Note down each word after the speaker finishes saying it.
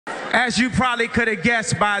As you probably could have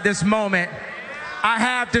guessed by this moment, I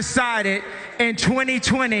have decided in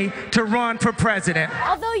 2020 to run for president.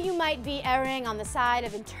 Although you might be erring on the side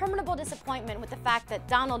of interminable disappointment with the fact that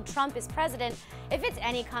Donald Trump is president, if it's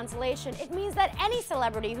any consolation, it means that any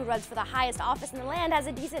celebrity who runs for the highest office in the land has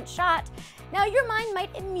a decent shot. Now, your mind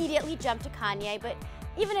might immediately jump to Kanye, but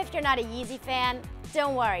even if you're not a Yeezy fan,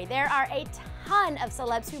 don't worry, there are a ton of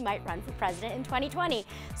celebs who might run for president in 2020.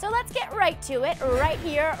 So let's get right to it, right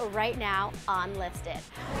here, right now, on Listed.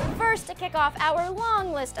 First, to kick off our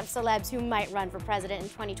long list of celebs who might run for president in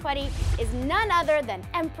 2020 is none other than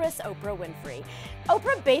Empress Oprah Winfrey.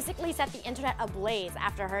 Oprah basically set the internet ablaze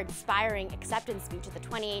after her inspiring acceptance speech at the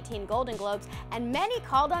 2018 Golden Globes, and many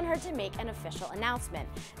called on her to make an official announcement.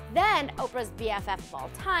 Then, Oprah's BFF of all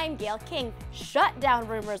time, Gayle King, shut down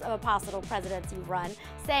rumors of a possible presidency run,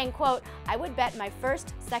 saying, quote, "I would bet my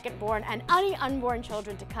first, second-born, and any unborn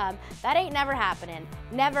children to come, that ain't never happening.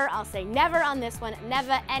 Never, I'll say never on this one,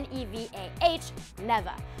 never, N-E-V-A-H,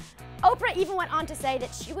 never." Oprah even went on to say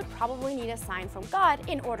that she would probably need a sign from God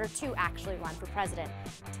in order to actually run for president.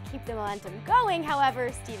 To keep the momentum going,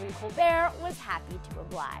 however, Stephen Colbert was happy to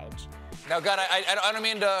oblige. Now, God, I don't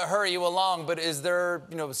mean to hurry you along, but is there,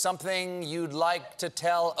 something you'd like to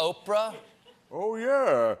tell Oprah? Oh,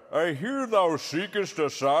 yeah. I hear thou seekest a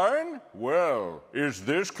sign? Well, is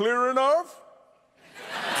this clear enough?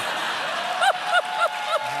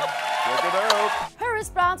 Check it out. Her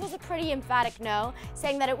response was a pretty emphatic no,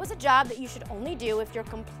 saying that it was a job that you should only do if you're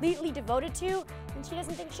completely devoted to, and she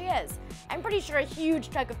doesn't think she is. I'm pretty sure a huge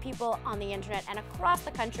chunk of people on the internet and across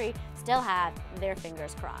the country still have their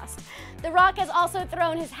fingers crossed. The Rock has also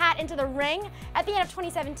thrown his hat into the ring. At the end of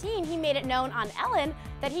 2017, he made it known on Ellen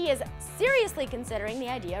that he is seriously considering the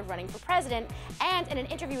idea of running for president, and in an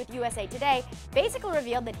interview with USA Today, basically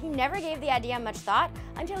revealed that he never gave the idea much thought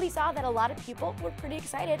until he saw that a lot of people were pretty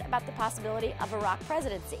excited about the possibility of a Rock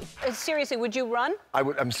presidency. Seriously, would you run?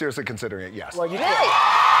 I'm seriously considering it, yes. Well, you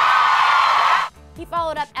He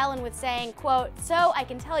followed up Ellen with saying, quote, "So I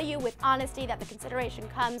can tell you with honesty that the consideration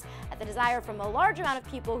comes at the desire from a large amount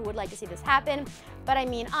of people who would like to see this happen. But I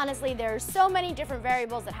mean, honestly, there are so many different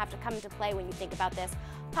variables that have to come into play when you think about this.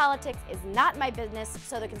 Politics is not my business,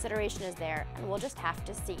 so the consideration is there, and we'll just have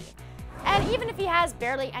to see." And even if he has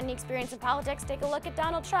barely any experience in politics, take a look at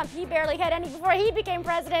Donald Trump. He barely had any before he became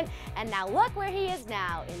president, and now look where he is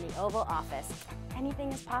now in the Oval Office.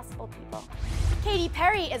 Anything is possible, people. Katy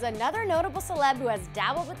Perry is another notable celeb who has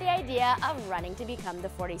dabbled with the idea of running to become the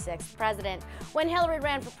 46th president. When Hillary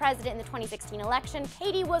ran for president in the 2016 election,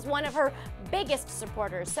 Katy was one of her biggest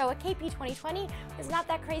supporters, so a KP 2020 is not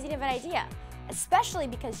that crazy of an idea, especially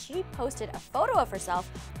because she posted a photo of herself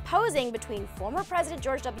posing between former President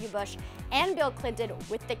George W. Bush and Bill Clinton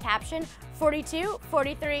with the caption, 42,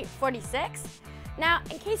 43, 46. Now,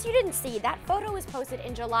 in case you didn't see, that photo was posted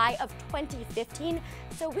in July of 2015,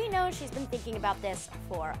 so we know she's been thinking about this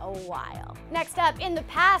for a while. Next up, in the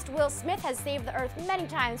past, Will Smith has saved the Earth many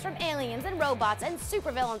times from aliens and robots and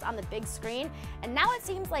supervillains on the big screen, and now it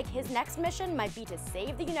seems like his next mission might be to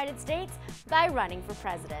save the United States by running for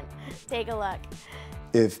president. Take a look.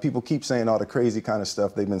 If people keep saying all the crazy kind of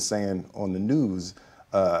stuff they've been saying on the news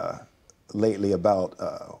lately about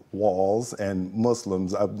walls and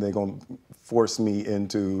Muslims, they're going to force me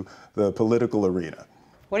into the political arena.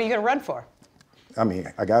 What are you going to run for? I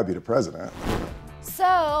mean, I gotta be the president.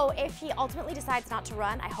 So, if he ultimately decides not to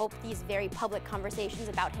run, I hope these very public conversations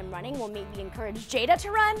about him running will maybe encourage Jada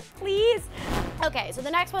to run, please. Okay, so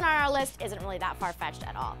the next one on our list isn't really that far-fetched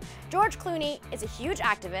at all. George Clooney is a huge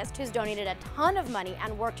activist who's donated a ton of money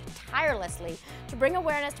and worked tirelessly to bring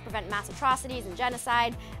awareness to prevent mass atrocities and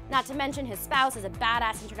genocide. Not to mention his spouse is a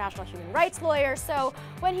badass international human rights lawyer, so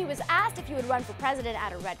when he was asked if he would run for president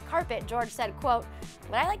at a red carpet, George said, quote,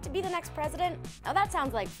 "Would I like to be the next president? Oh, that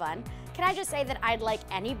sounds like fun. Can I just say that I'd like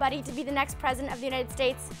anybody to be the next president of the United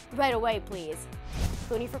States? Right away, please."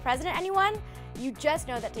 Clooney for president, anyone? You just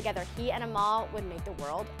know that together he and Amal would make the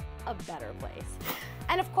world a better place.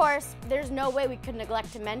 And of course, there's no way we could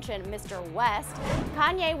neglect to mention Mr. West.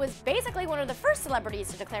 Kanye was basically one of the first celebrities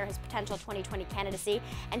to declare his potential 2020 candidacy,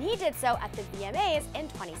 and he did so at the VMAs in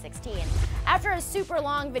 2016. After a super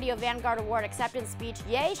long Video Vanguard Award acceptance speech,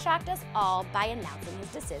 Ye shocked us all by announcing his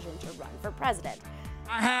decision to run for president.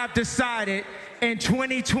 I have decided in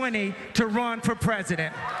 2020 to run for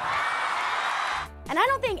president. And I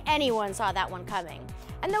don't think anyone saw that one coming.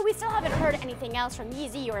 And though we still haven't heard anything else from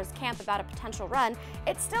Yeezy or his camp about a potential run,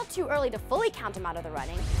 it's still too early to fully count him out of the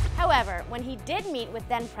running. However, when he did meet with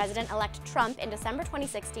then President-elect Trump in December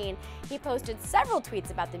 2016, he posted several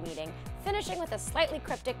tweets about the meeting, finishing with a slightly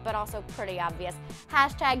cryptic but also pretty obvious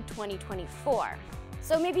 #2024.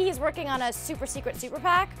 So maybe he's working on a super secret super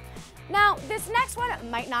PAC? Now, this next one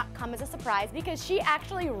might not come as a surprise because she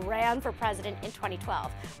actually ran for president in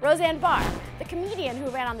 2012. Roseanne Barr, the comedian who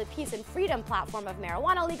ran on the Peace and Freedom platform of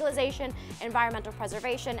marijuana legalization, environmental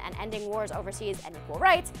preservation, and ending wars overseas and equal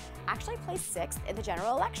rights, actually placed 6th in the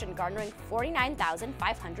general election, garnering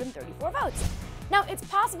 49,534 votes. Now, it's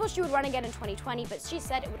possible she would run again in 2020, but she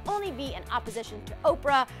said it would only be in opposition to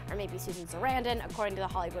Oprah or maybe Susan Sarandon, according to The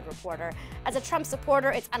Hollywood Reporter. As a Trump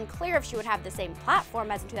supporter, it's unclear if she would have the same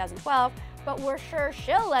platform as in 2012, but we're sure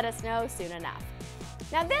she'll let us know soon enough.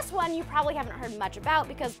 Now, this one you probably haven't heard much about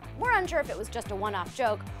because we're unsure if it was just a one-off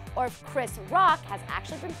joke or if Chris Rock has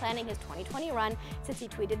actually been planning his 2020 run since he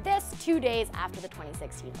tweeted this 2 days after the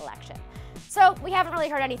 2016 election. So we haven't really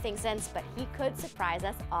heard anything since, but he could surprise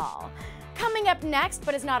us all. Coming up next,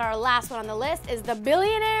 but is not our last one on the list, is the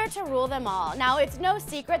billionaire to rule them all. Now, it's no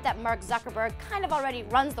secret that Mark Zuckerberg kind of already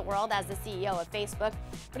runs the world as the CEO of Facebook,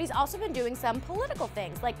 but he's also been doing some political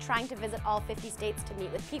things, like trying to visit all 50 states to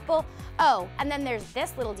meet with people. Oh, and then there's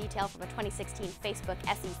this little detail from a 2016 Facebook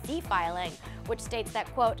SEC filing, which states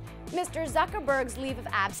that, quote, Mr. Zuckerberg's leave of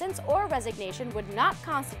absence or resignation would not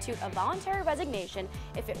constitute a voluntary resignation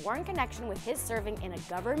if it were in connection with his serving in a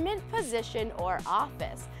government position or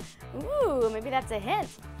office. Ooh, maybe that's a hint.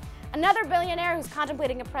 Another billionaire who's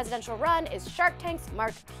contemplating a presidential run is Shark Tank's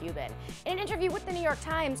Mark Cuban. In an interview with the New York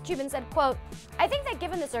Times, Cuban said, quote, I think that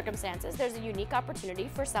given the circumstances, there's a unique opportunity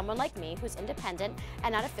for someone like me who's independent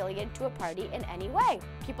and not affiliated to a party in any way.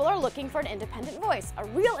 People are looking for an independent voice, a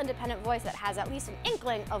real independent voice that has at least an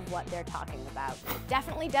inkling of what they're talking about. It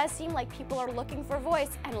definitely does seem like people are looking for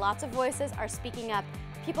voice, and lots of voices are speaking up.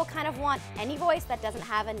 People kind of want any voice that doesn't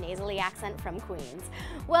have a nasally accent from Queens.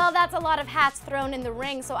 Well, that's a lot of hats thrown in the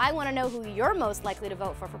ring, so I want to know who you're most likely to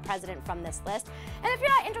vote for president from this list. And if you're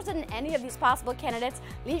not interested in any of these possible candidates,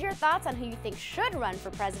 leave your thoughts on who you think should run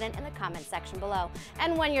for president in the comments section below.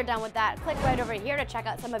 And when you're done with that, click right over here to check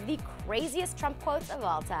out some of the craziest Trump quotes of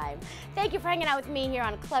all time. Thank you for hanging out with me here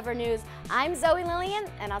on Clevver News. I'm Zoe Lillian,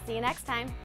 and I'll see you next time.